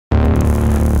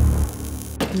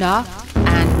Nock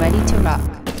and ready to rock.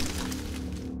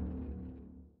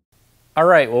 All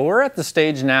right, well, we're at the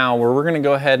stage now where we're going to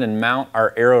go ahead and mount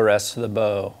our arrow rest to the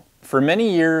bow. For many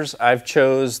years, I've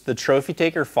chose the Trophy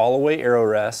Taker fall away arrow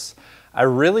rests. I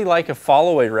really like a fall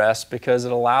away rest because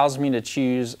it allows me to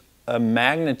choose a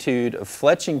magnitude of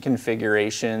fletching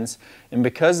configurations, and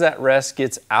because that rest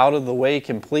gets out of the way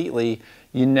completely,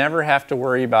 you never have to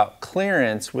worry about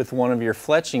clearance with one of your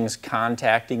fletchings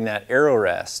contacting that arrow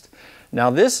rest. Now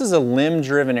this is a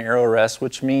limb-driven arrow rest,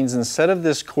 which means instead of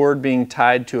this cord being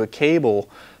tied to a cable,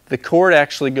 the cord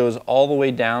actually goes all the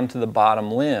way down to the bottom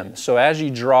limb. So as you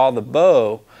draw the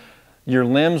bow, your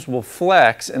limbs will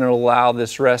flex and it'll allow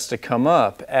this rest to come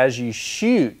up. As you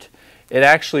shoot, it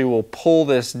actually will pull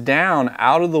this down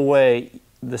out of the way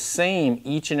the same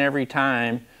each and every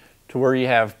time to where you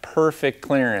have perfect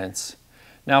clearance.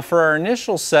 Now for our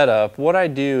initial setup, what I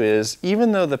do is,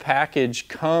 even though the package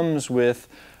comes with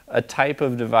a type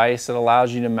of device that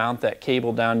allows you to mount that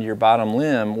cable down to your bottom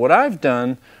limb, what I've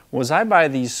done was I buy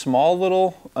these small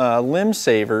little limb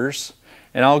savers,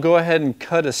 and I'll go ahead and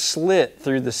cut a slit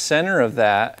through the center of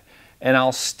that, and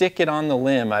I'll stick it on the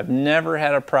limb. I've never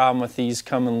had a problem with these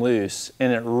coming loose,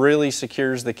 and it really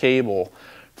secures the cable.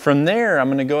 From there, I'm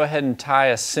going to go ahead and tie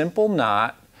a simple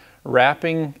knot,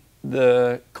 wrapping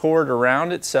the cord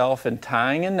around itself and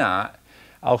tying a knot.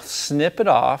 I'll snip it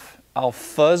off, I'll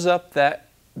fuzz up that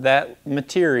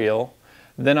material,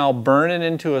 then I'll burn it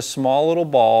into a small little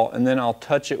ball, and then I'll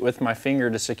touch it with my finger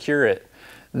to secure it.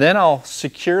 Then I'll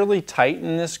securely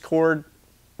tighten this cord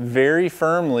very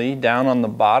firmly down on the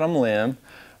bottom limb,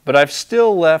 but I've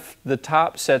still left the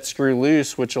top set screw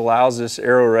loose, which allows this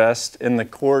arrow rest and the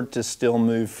cord to still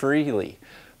move freely,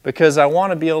 because I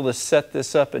want to be able to set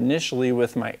this up initially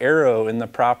with my arrow in the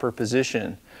proper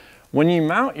position. When you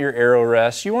mount your arrow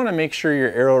rest, you want to make sure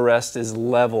your arrow rest is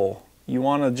level. You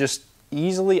want to just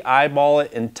easily eyeball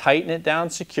it and tighten it down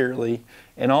securely,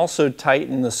 and also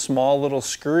tighten the small little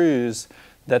screws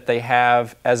that they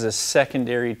have as a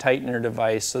secondary tightener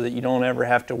device so that you don't ever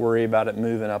have to worry about it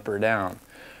moving up or down.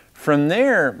 From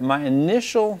there, my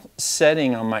initial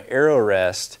setting on my arrow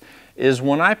rest is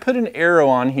when I put an arrow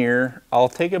on here, I'll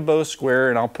take a bow square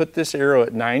and I'll put this arrow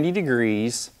at 90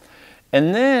 degrees,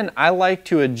 and then I like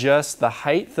to adjust the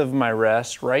height of my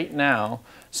rest right now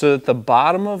so that the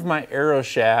bottom of my arrow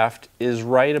shaft is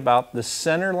right about the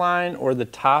center line or the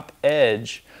top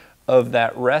edge of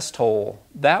that rest hole.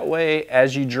 That way,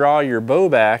 as you draw your bow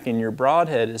back and your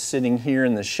broadhead is sitting here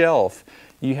in the shelf,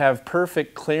 you have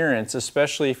perfect clearance,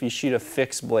 especially if you shoot a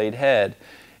fixed blade head.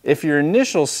 If your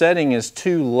initial setting is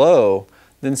too low,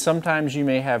 then sometimes you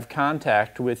may have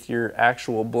contact with your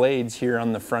actual blades here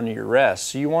on the front of your rest.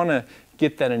 So you want to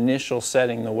get that initial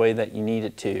setting the way that you need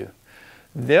it to.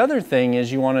 The other thing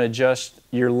is you want to adjust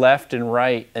your left and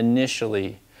right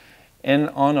initially. And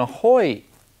on a Hoyt,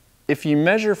 if you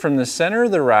measure from the center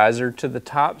of the riser to the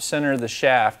top center of the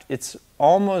shaft, it's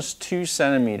almost 2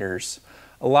 centimeters.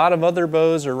 A lot of other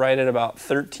bows are right at about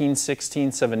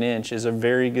 13/16 of an inch is a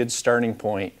very good starting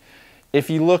point. If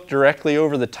you look directly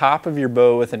over the top of your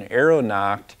bow with an arrow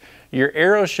nocked, your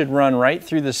arrow should run right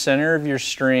through the center of your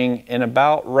string and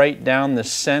about right down the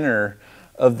center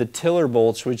of the tiller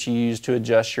bolts which you use to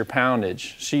adjust your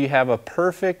poundage. So you have a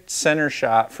perfect center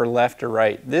shot for left or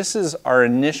right. This is our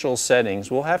initial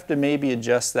settings. We'll have to maybe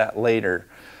adjust that later.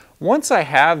 Once I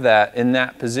have that in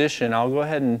that position, I'll go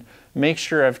ahead and make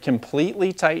sure I've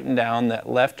completely tightened down that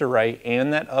left to right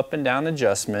and that up and down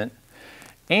adjustment.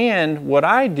 And what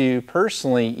I do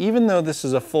personally, even though this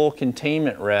is a full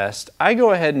containment rest, I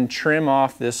go ahead and trim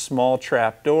off this small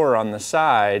trap door on the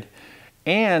side,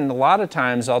 and a lot of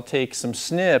times I'll take some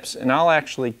snips and I'll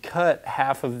actually cut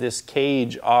half of this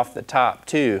cage off the top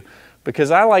too,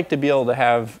 because I like to be able to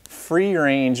have free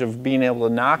range of being able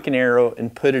to nock an arrow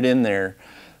and put it in there.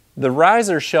 The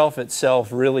riser shelf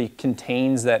itself really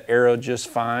contains that arrow just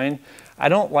fine. I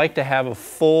don't like to have a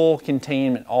full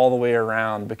containment all the way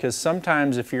around, because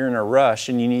sometimes if you're in a rush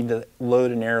and you need to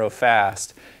load an arrow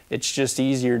fast, it's just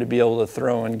easier to be able to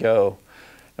throw and go.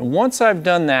 And once I've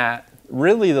done that,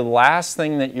 really the last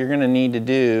thing that you're going to need to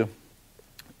do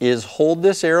is hold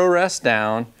this arrow rest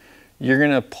down. You're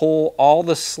going to pull all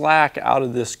the slack out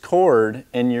of this cord,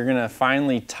 and you're going to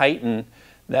finally tighten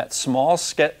that small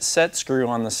set screw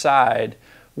on the side,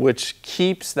 which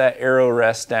keeps that arrow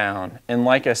rest down. And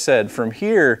like I said, from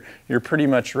here, you're pretty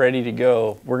much ready to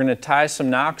go. We're going to tie some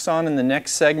nocks on in the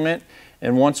next segment,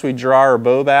 and once we draw our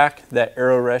bow back, that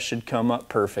arrow rest should come up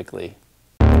perfectly.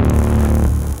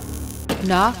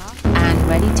 Nock and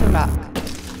ready to rock.